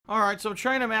Alright, so I'm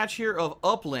trying a match here of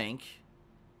Uplink.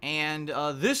 And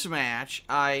this match,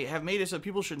 I have made it so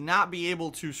people should not be able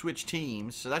to switch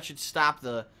teams. So that should stop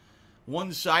the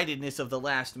one-sidedness of the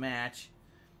last match.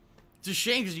 It's a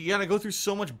shame because you gotta go through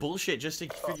so much bullshit just to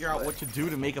figure out what to do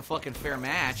to make a fucking fair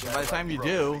match. And by the time you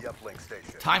do,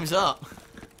 time's up.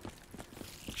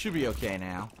 Should be okay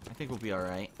now. I think we'll be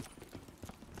alright.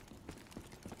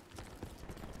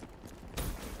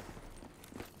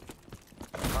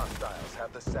 Hostiles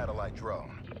have the satellite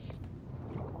drone.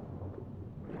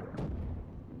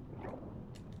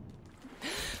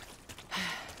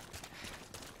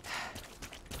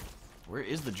 Where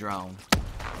is the drone?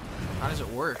 How does it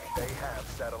work? They have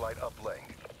satellite uplink.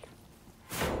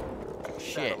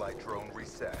 Shit. Satellite drone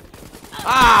reset.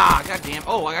 Ah! Goddamn.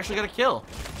 Oh, I actually got a kill.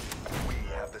 We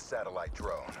have the satellite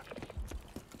drone.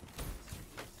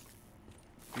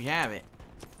 We have it.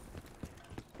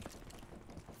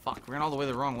 Fuck, we're going all the way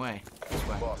the wrong way. This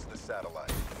way. Lost the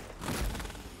satellite.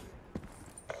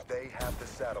 They have the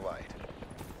satellite.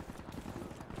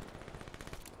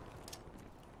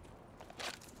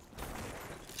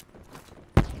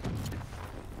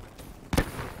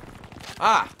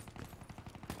 Ah!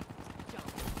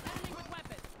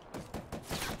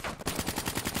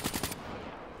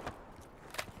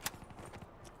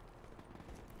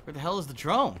 Where the hell is the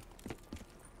drone?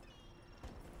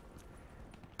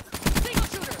 Single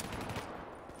shooter.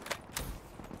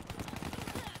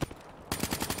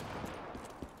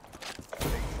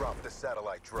 They dropped the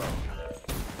satellite drone.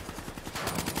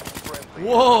 Friendly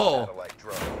Whoa! satellite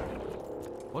drone.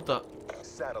 What the?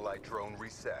 Satellite drone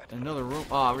reset. Another room.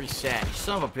 Oh, reset.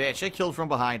 Son of a bitch. I killed from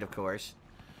behind, of course.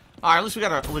 Alright, at least we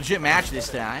got a legit match this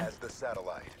time. Has the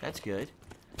satellite. That's good.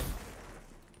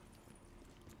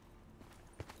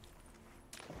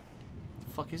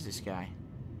 The fuck is this guy?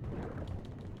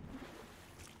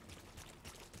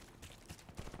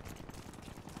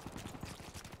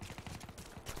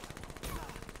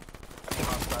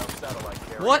 Hostile satellite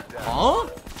carrier What? down. Huh?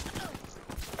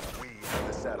 We have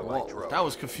the satellite Whoa, drone. that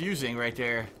was confusing right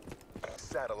there.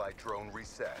 Satellite drone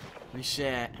reset.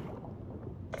 Reset.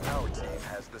 Our team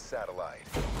has the satellite.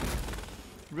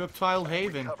 Reptile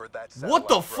Haven. Recovered that What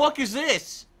the satellite fuck drone. is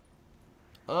this?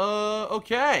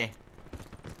 Okay.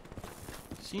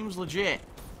 Seems legit.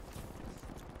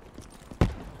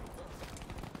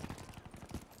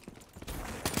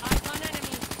 Eyes on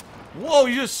enemy. Whoa,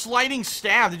 you just sliding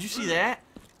stab. Did you see that?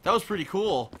 That was pretty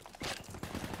cool.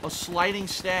 A sliding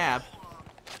stab.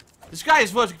 This guy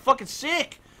is fucking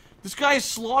sick. This guy is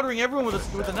slaughtering everyone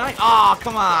with a knife. Ah, oh,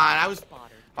 come on.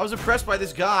 I was impressed by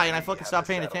this guy, and I fucking stopped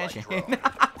paying attention.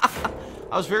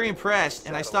 I was very impressed,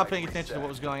 and I stopped paying attention to what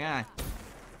was going on.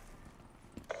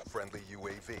 Friendly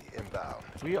UAV inbound.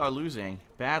 We are losing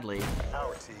badly.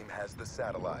 Our team has the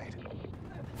satellite.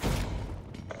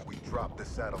 We dropped the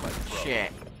satellite drone.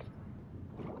 Shit.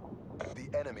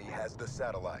 The enemy has the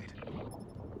satellite.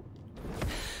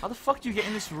 How the fuck do you get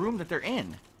in this room that they're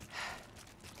in?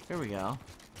 Here we go.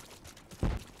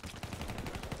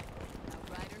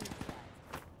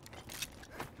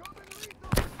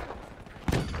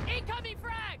 Incoming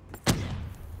frag.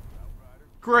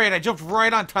 Great, I jumped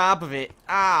right on top of it.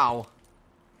 Ow.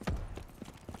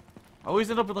 I always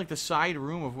end up in like the side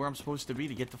room of where I'm supposed to be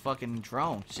to get the fucking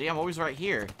drone. See, I'm always right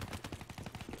here.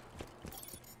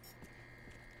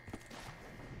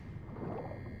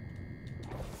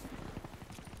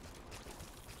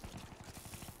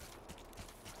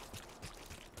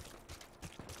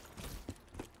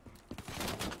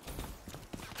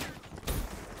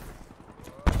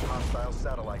 Hostile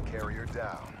satellite carrier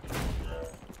down.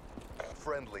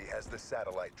 Friendly has the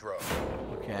satellite drone.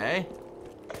 Okay.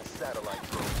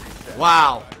 Satellite drone reset.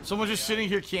 Wow. Someone's just sitting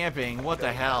here camping. What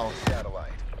the hell?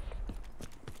 Satellite.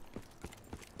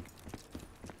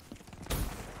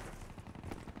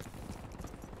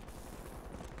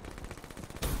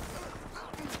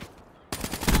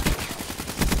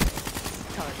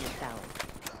 Target down.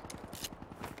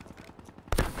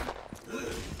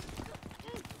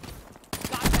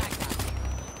 Got back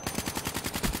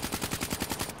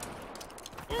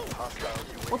Hostile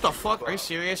UAV What the fuck? Are you above.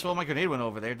 serious? Well, my grenade went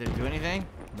over there. Did it do anything?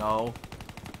 No.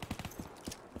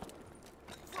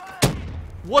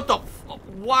 What the f-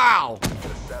 wow. The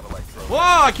satellite drone. Whoa,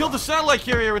 I killed the satellite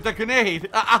carrier with the grenade.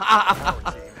 Our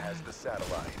team has the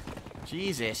satellite.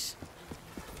 Jesus.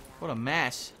 What a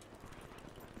mess.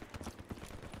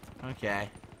 Okay.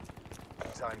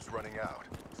 Time's running out.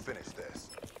 Finish this.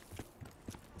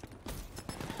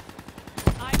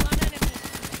 Eyes on enemy.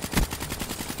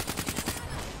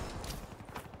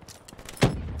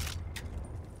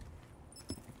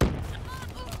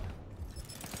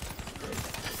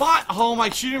 Fine. Oh my,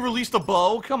 she didn't release the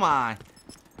bow? Come on.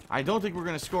 I don't think we're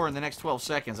going to score in the next 12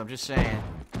 seconds. I'm just saying.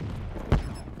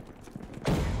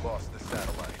 We lost the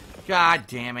satellite. God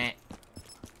damn it.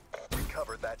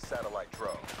 Recovered that satellite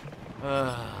drone.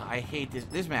 I hate this.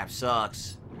 This map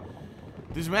sucks.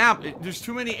 This map, there's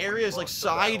too many areas, like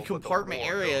side compartment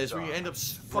areas, where you end up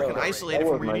fucking isolated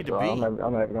from where you need to be. I'm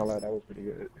not even gonna lie, that was pretty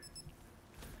good.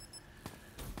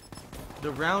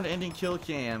 The round-ending kill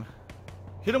cam.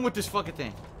 Hit him with this fucking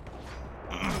thing.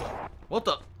 What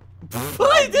the?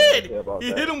 What he did?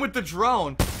 He hit him with the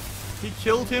drone. He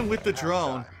killed him with the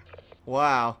drone.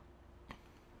 Wow.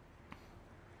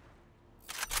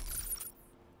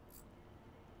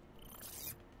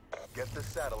 Get the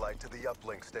satellite to the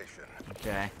uplink station.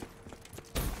 Okay.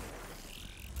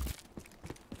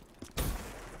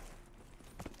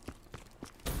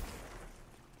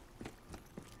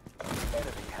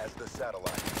 Enemy has the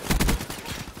satellite.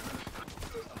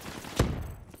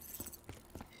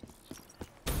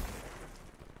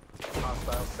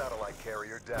 Hostile satellite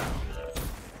carrier down.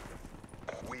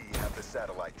 We have the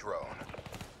satellite drone.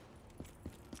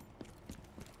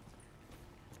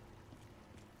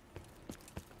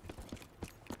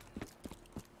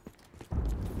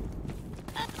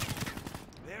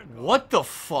 What the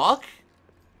fuck?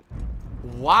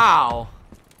 Wow.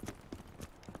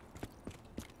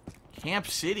 Camp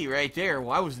City right there.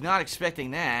 Well, I was not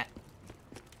expecting that.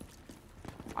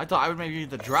 I thought I would maybe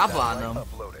get the drop on them.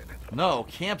 Uploaded. No,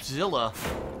 Campzilla.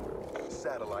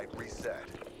 Satellite reset.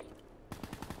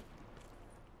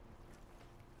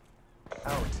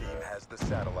 Our team has the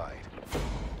satellite.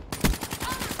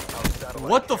 Our satellite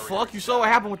What the carrier fuck? You saw what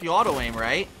happened with the auto aim,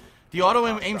 right? The auto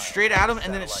aim aimed straight at him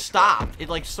and then it stopped. It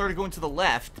like started going to the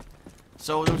left.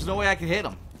 So there was no way I could hit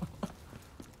him.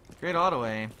 Great auto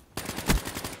aim.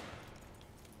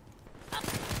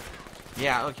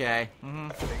 Yeah, okay.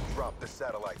 They dropped the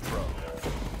satellite drone.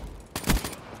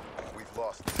 We've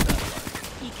lost the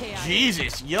satellite. EKI.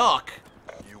 Jesus, yuck.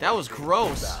 That was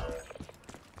gross.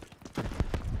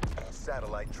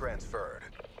 Satellite transferred.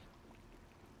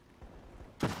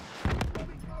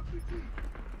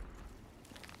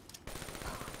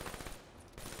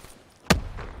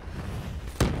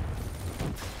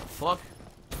 Fuck.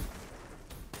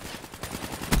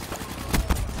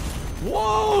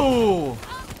 Whoa!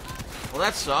 Well,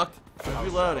 that sucked. Our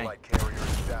Reloading. satellite carrier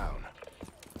is down.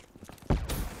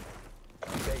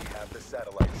 They have the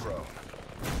satellite drone.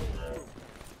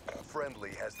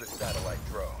 Friendly has the satellite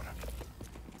drone.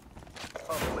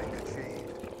 Uplink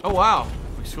achieved. Oh, wow.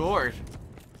 We scored.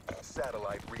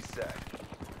 Satellite reset.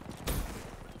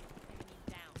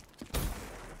 Down.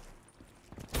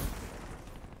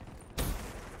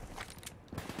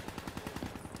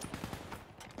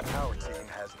 Our team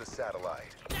has the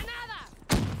satellite. Granada.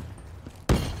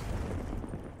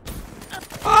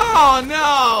 Oh,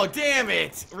 no! Damn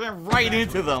it! Ran right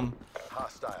into them.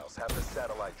 Hostiles have the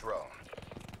satellite drone.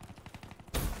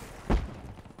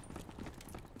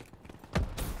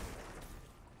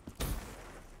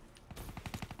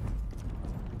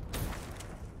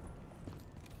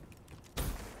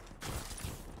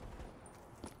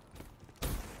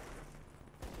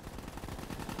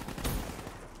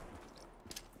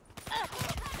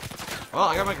 Well,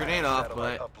 I got my grenade off,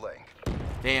 Satellite but... uplink.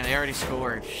 Damn, they already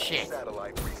scored. Shit.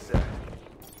 Satellite reset.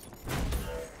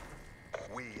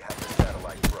 We have the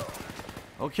satellite drone.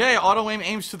 Okay, auto aim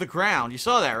aims to the ground. You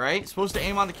saw that, right? Supposed to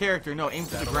aim on the character. No, aim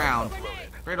to the ground.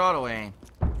 Great auto aim.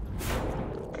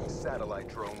 Satellite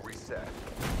drone reset.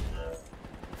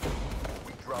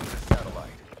 We dropped the satellite.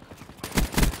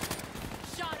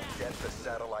 Shot at. Get the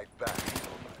satellite back.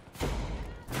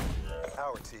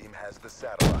 Our team has the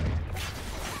satellite.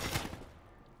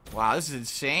 Wow, this is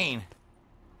insane.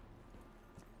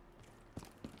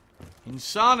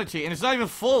 Insanity. And it's not even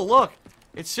full. Look.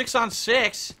 It's 6 on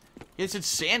 6. It's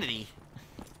insanity.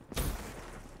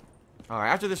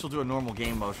 Alright, after this we'll do a normal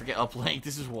game mode. Forget uplink.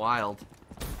 This is wild.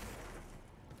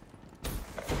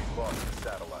 We lost the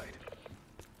satellite.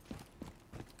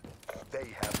 They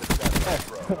have the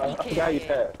satellite drone. How you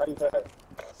pass? How you pass?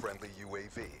 Friendly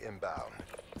UAV inbound.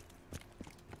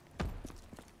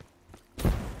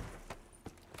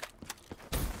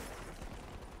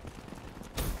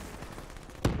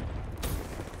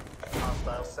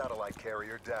 Hostile satellite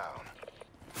carrier down.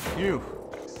 Phew.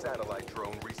 Satellite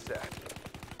drone reset.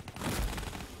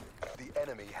 The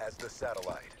enemy has the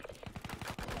satellite.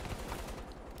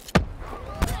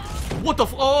 What the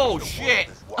f- Oh, shit.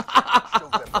 Show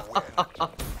them the win.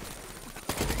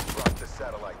 They dropped the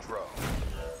satellite drone.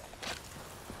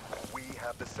 We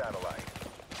have the satellite.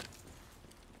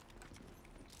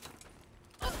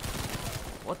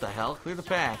 What the hell? Clear the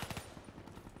path.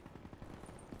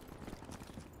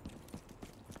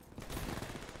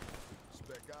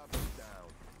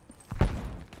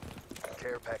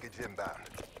 Care package inbound.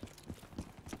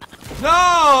 No!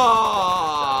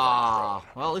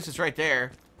 Well, at least it's right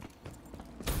there.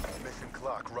 Mission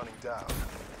clock running down.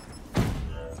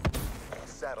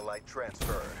 Satellite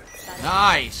transferred.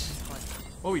 Nice.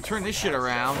 Well, we turned this shit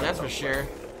around, that's for sure.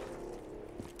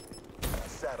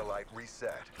 Satellite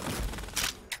reset.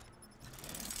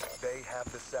 They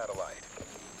have the satellite.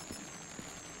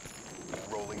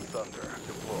 Rolling Thunder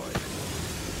deployed.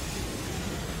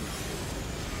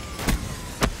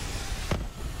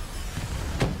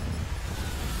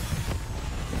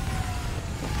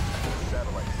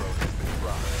 Satellite probe has been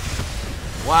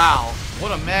dropped. Wow,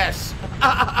 what a mess.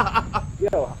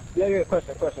 Yo, yeah,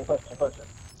 question.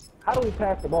 How do we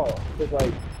pass the ball? It's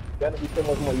like, that'd be so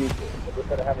much more useful.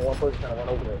 Instead of having one person kind of run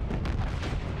over there.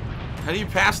 How do you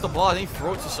pass the ball? I think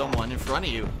throw it to someone in front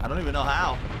of you. I don't even know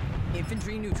how.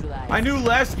 Infantry neutralized. I knew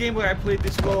last game when I played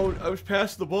this mode, I was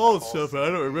passing the ball and stuff, but I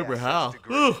don't remember how.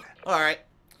 Alright.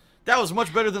 That was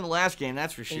much better than the last game,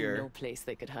 that's for Ain't sure. no place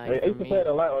they could I hide used from to play it me.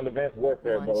 a lot on Advanced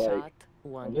Warfare, One but like, shot,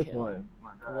 one this kill. one,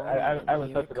 One I haven't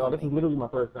enemy touched it at all. This is coming. literally my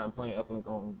first time playing Uplink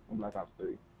on Black Ops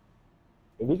 3.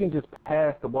 If we can just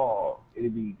pass the ball,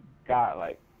 it'd be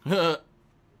godlike. I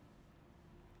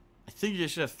think you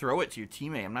just should throw it to your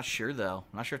teammate. I'm not sure, though.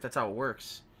 I'm not sure if that's how it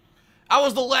works. I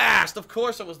was the last! Of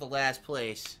course I was the last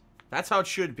place. That's how it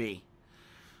should be.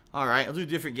 Alright, I'll do a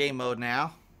different game mode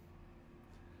now.